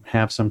to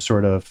have some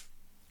sort of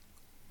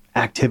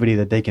activity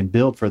that they can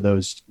build for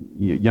those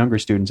younger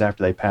students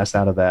after they pass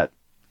out of that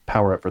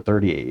Power Up for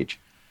 30 age.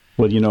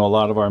 Well, a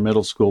lot of our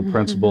middle school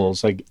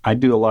principals, I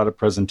do a lot of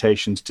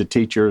presentations to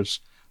teachers,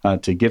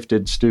 to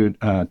gifted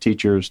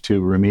teachers,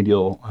 to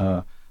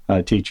remedial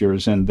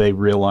teachers, and they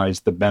realize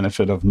the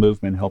benefit of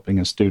movement helping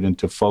a student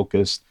to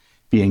focus,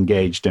 be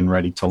engaged, and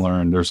ready to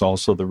learn. There's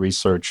also the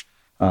research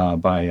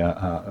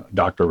by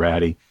Dr.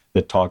 Ratty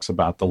that talks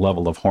about the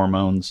level of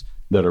hormones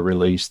that are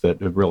released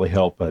that really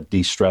help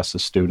de-stress a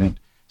student.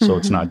 So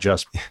it's not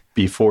just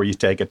before you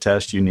take a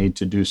test, you need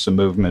to do some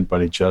movement,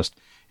 but it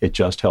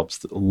just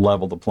helps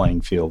level the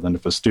playing field. And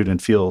if a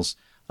student feels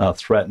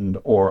threatened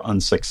or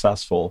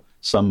unsuccessful,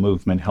 some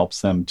movement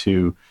helps them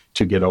to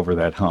get over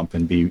that hump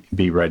and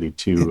be ready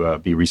to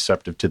be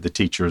receptive to the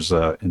teacher's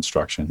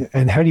instruction.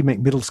 And how do you make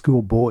middle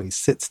school boys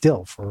sit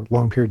still for a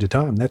long period of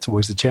time? That's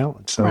always a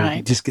challenge. So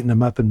just getting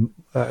them up, and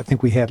I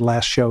think we had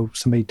last show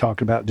somebody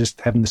talked about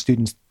just having the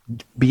students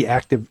be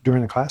active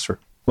during the classroom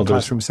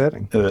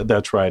setting.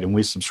 That's right. And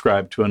we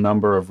subscribe to a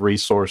number of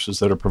resources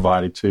that are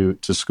provided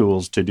to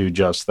schools to do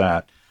just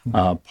that.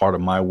 Part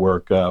of my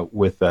work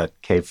with that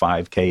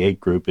K-5, K-8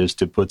 group is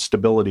to put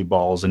stability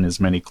balls in as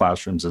many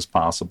classrooms as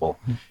possible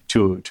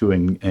to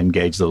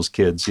engage those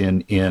kids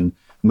in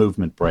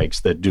movement breaks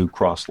that do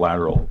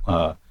cross-lateral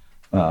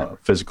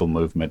physical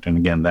movement. And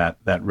again,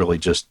 that really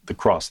just the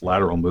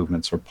cross-lateral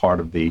movements are part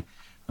of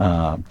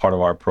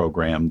our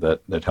program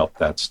that help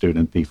that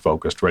student be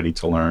focused, ready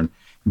to learn,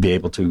 be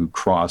able to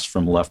cross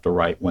from left to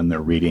right when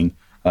they're reading,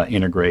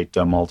 integrate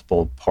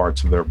multiple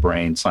parts of their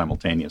brain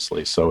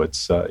simultaneously. So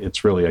it's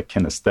really a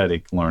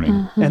kinesthetic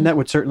learning. And that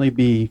would certainly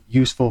be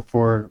useful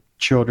for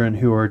children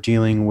who are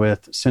dealing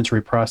with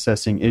sensory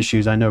processing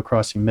issues. I know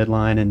crossing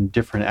midline and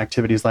different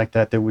activities like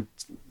that,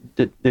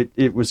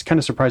 it was kind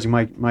of surprising.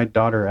 My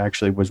daughter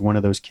actually was one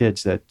of those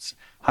kids that's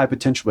high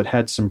potential but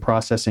had some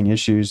processing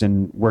issues,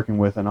 and working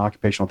with an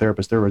occupational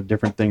therapist, there were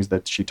different things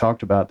that she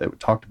talked about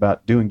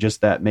doing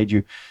just that, made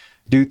you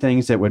do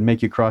things that would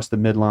make you cross the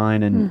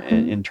midline and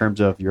in terms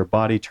of your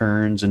body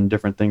turns and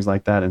different things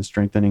like that, and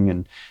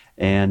strengthening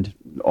and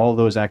all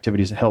those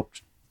activities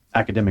helped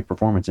academic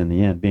performance in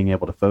the end, being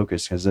able to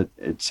focus, because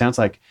it sounds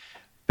like,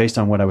 based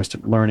on what I was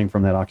learning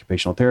from that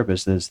occupational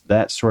therapist, is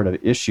that sort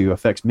of issue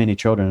affects many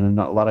children, and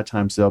a lot of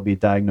times they'll be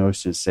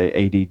diagnosed as, say,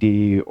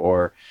 ADD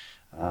or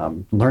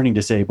learning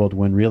disabled,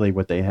 when really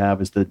what they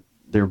have is that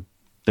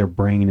their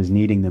brain is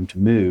needing them to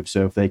move.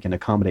 So if they can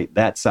accommodate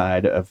that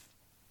side of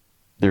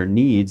their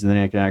needs, then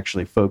they can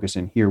actually focus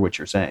and hear what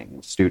you're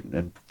saying, student,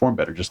 and perform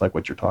better, just like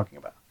what you're talking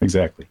about.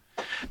 Exactly.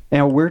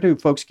 Now, where do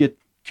folks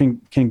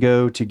can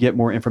go to get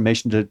more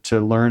information to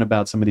learn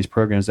about some of these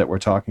programs that we're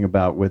talking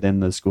about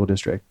within the school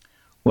district?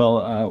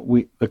 Well,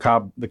 the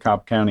Cobb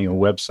County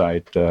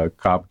website,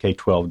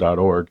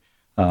 cobbk12.org,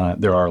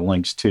 there are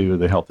links to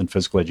the health and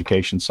physical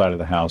education side of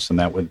the house, and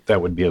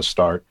that would be a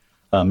start.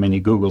 Many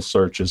Google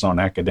searches on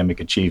academic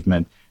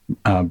achievement,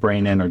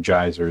 Brain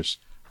Energizers,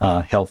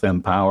 Health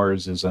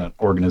Empowers is an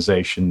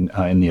organization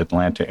in the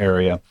Atlanta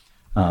area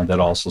that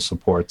also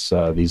supports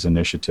these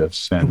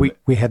initiatives. And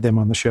we had them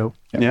on the show.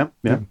 Yeah.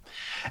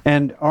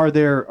 And are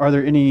there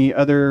any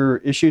other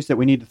issues that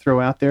we need to throw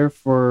out there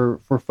for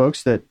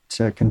folks that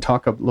can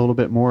talk a little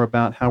bit more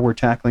about how we're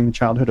tackling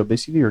childhood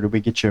obesity, or did we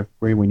get you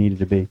where we needed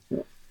to be?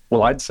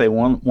 Well, I'd say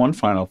one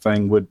final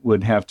thing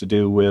would have to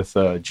do with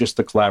just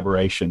the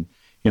collaboration.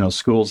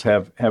 Schools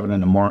have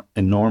an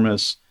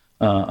enormous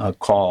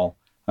call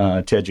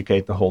to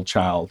educate the whole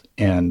child,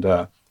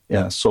 and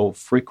so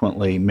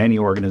frequently many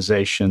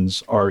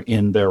organizations are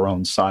in their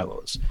own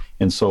silos.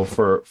 And so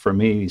for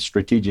me,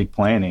 strategic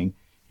planning,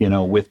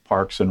 with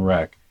Parks and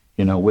Rec,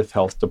 with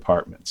health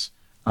departments,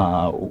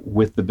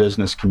 with the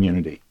business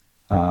community,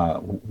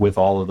 with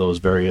all of those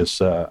various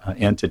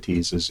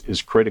entities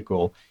is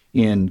critical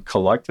in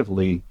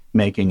collectively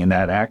making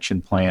that action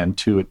plan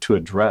to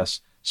address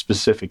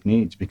specific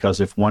needs. Because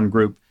if one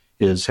group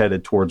is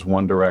headed towards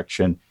one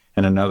direction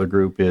and another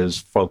group is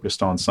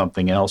focused on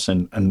something else,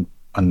 and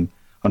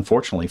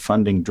unfortunately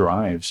funding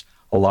drives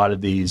a lot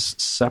of these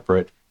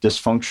separate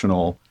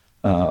dysfunctional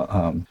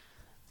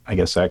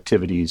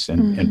activities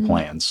and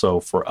plans. So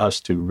for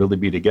us to really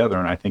be together,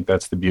 and I think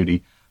that's the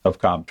beauty of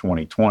Cobb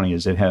 2020,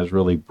 is it has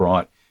really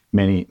brought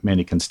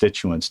many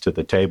constituents to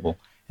the table.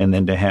 And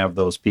then to have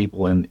those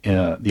people in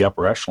the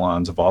upper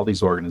echelons of all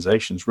these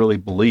organizations really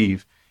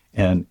believe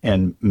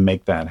and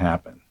make that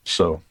happen.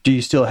 So, do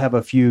you still have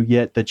a few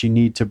yet that you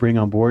need to bring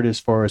on board as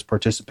far as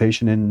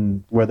participation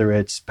in, whether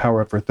it's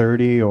Power Up for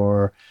 30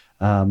 or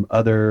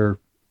other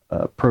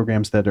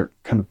programs that are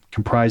kind of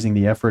comprising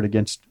the effort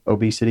against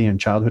obesity and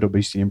childhood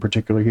obesity in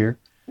particular here?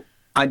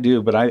 I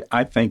do, but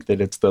I think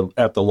that it's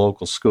at the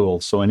local school.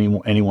 So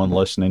anyone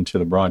listening to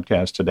the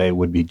broadcast today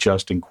would be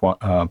just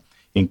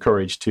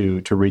encouraged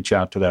to reach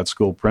out to that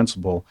school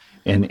principal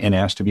and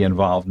ask to be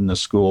involved in the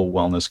school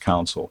wellness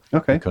council.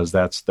 Okay. Because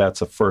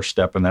that's a first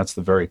step, and that's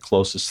the very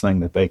closest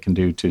thing that they can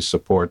do to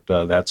support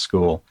that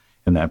school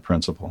and that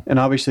principal. And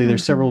obviously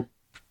there's several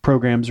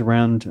programs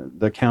around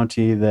the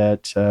county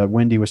that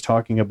Wendy was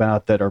talking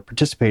about that are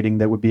participating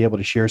that would be able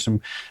to share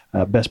some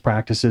best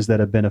practices that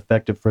have been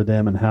effective for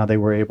them and how they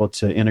were able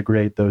to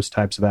integrate those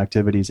types of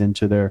activities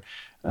into their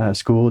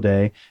school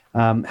day.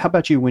 How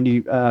about you, Wendy?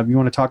 You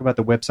want to talk about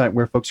the website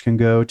where folks can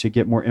go to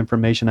get more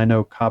information? I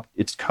know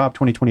it's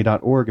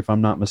cobb2020.org, if I'm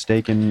not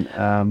mistaken,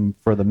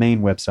 for the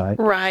main website.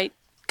 Right.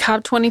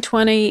 Cobb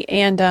 2020,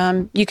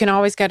 and you can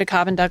always go to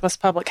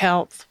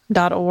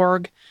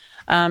cobbanddouglaspublichealth.org.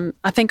 I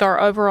think our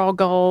overall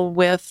goal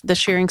with the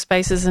Sharing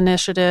Spaces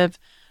initiative,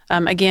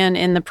 again,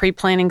 in the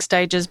pre-planning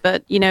stages,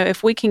 but,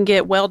 if we can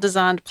get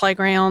well-designed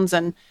playgrounds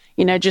and,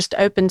 just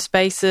open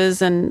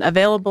spaces and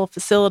available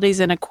facilities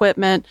and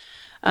equipment,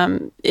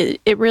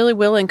 it really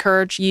will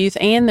encourage youth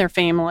and their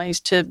families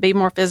to be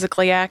more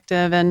physically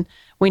active, and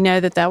we know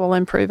that will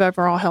improve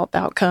overall health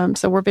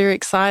outcomes. So we're very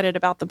excited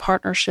about the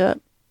partnership.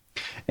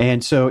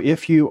 And so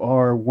if you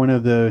are one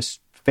of those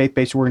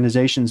faith-based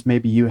organizations,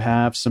 maybe you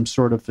have some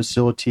sort of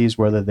facilities,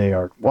 whether they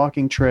are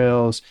walking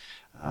trails,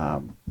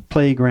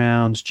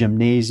 playgrounds,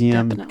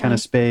 gymnasium kind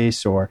of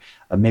space, or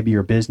maybe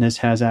your business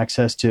has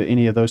access to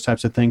any of those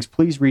types of things,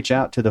 please reach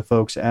out to the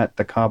folks at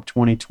the Cobb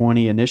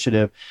 2020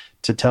 initiative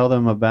to tell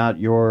them about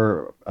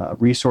your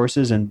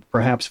resources and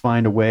perhaps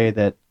find a way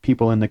that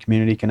people in the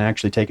community can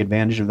actually take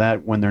advantage of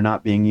that when they're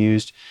not being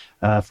used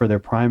for their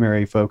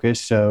primary focus.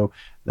 So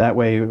that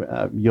way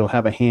you'll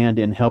have a hand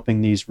in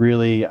helping these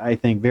really, I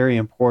think, very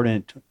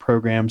important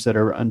programs that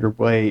are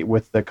underway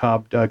with the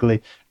Cobb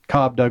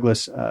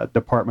Douglas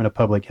Department of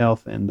Public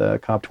Health and the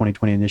Cobb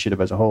 2020 initiative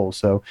as a whole.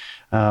 So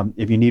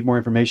if you need more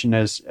information,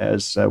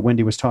 as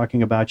Wendy was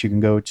talking about, you can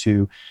go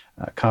to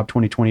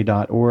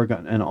cobb2020.org,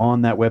 and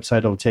on that website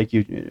it'll take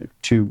you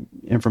to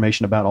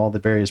information about all the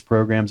various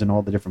programs and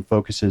all the different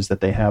focuses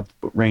that they have,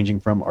 ranging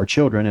from our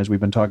children, as we've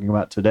been talking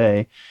about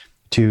today,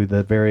 to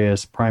the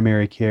various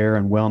primary care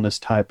and wellness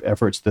type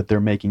efforts that they're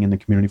making in the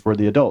community for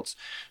the adults.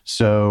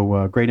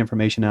 So great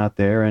information out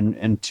there.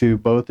 And to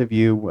both of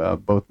you,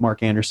 both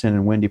Mark Anderson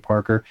and Wendy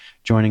Parker,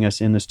 joining us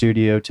in the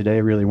studio today, I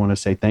really want to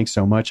say thanks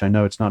so much. I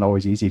know it's not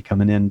always easy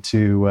coming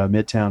into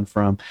Midtown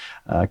from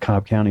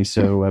Cobb County,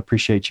 so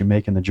appreciate you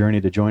making the journey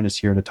to join us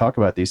here to talk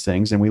about these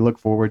things. And we look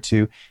forward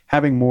to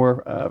having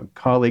more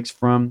colleagues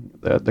from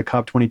the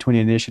COB 2020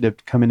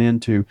 initiative coming in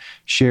to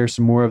share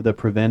some more of the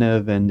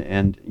preventive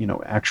and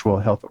actual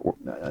health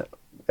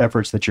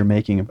efforts that you're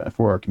making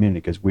for our community,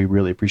 because we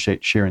really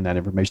appreciate sharing that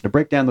information to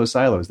break down those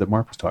silos that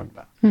Mark was talking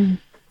about.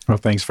 Well,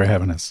 thanks for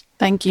having us.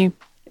 Thank you.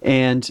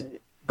 And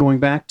going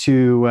back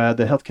to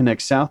the Health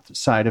Connect South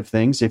side of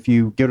things, if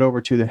you get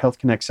over to the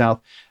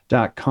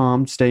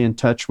healthconnectsouth.com, stay in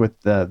touch with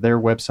their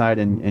website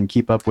and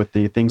keep up with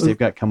the things they've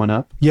got coming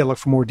up. Yeah, look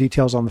for more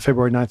details on the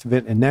February 9th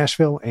event in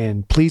Nashville,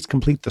 and please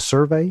complete the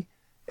survey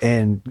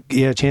and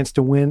get a chance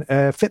to win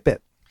a Fitbit.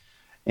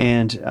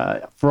 And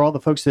for all the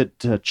folks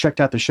that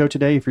checked out the show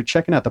today, if you're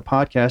checking out the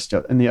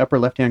podcast, in the upper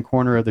left-hand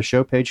corner of the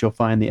show page, you'll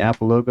find the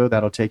Apple logo.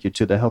 That'll take you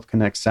to the Health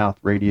Connect South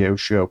Radio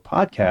Show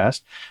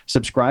podcast.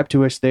 Subscribe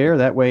to us there.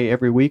 That way,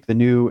 every week, the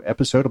new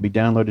episode will be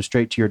downloaded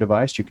straight to your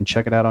device. You can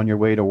check it out on your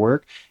way to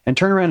work. And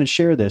turn around and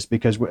share this,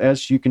 because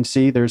as you can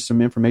see, there's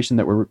some information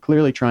that we're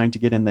clearly trying to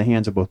get in the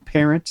hands of both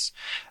parents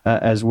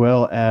as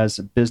well as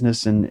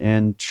business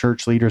and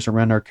church leaders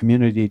around our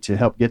community to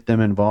help get them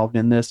involved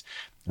in this.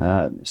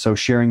 So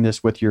sharing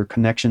this with your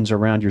connections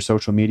around your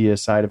social media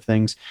side of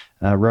things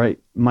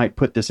might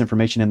put this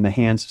information in the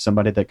hands of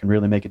somebody that can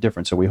really make a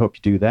difference. So we hope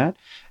you do that.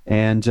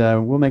 And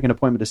we'll make an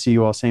appointment to see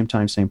you all same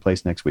time, same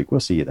place next week.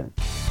 We'll see you then.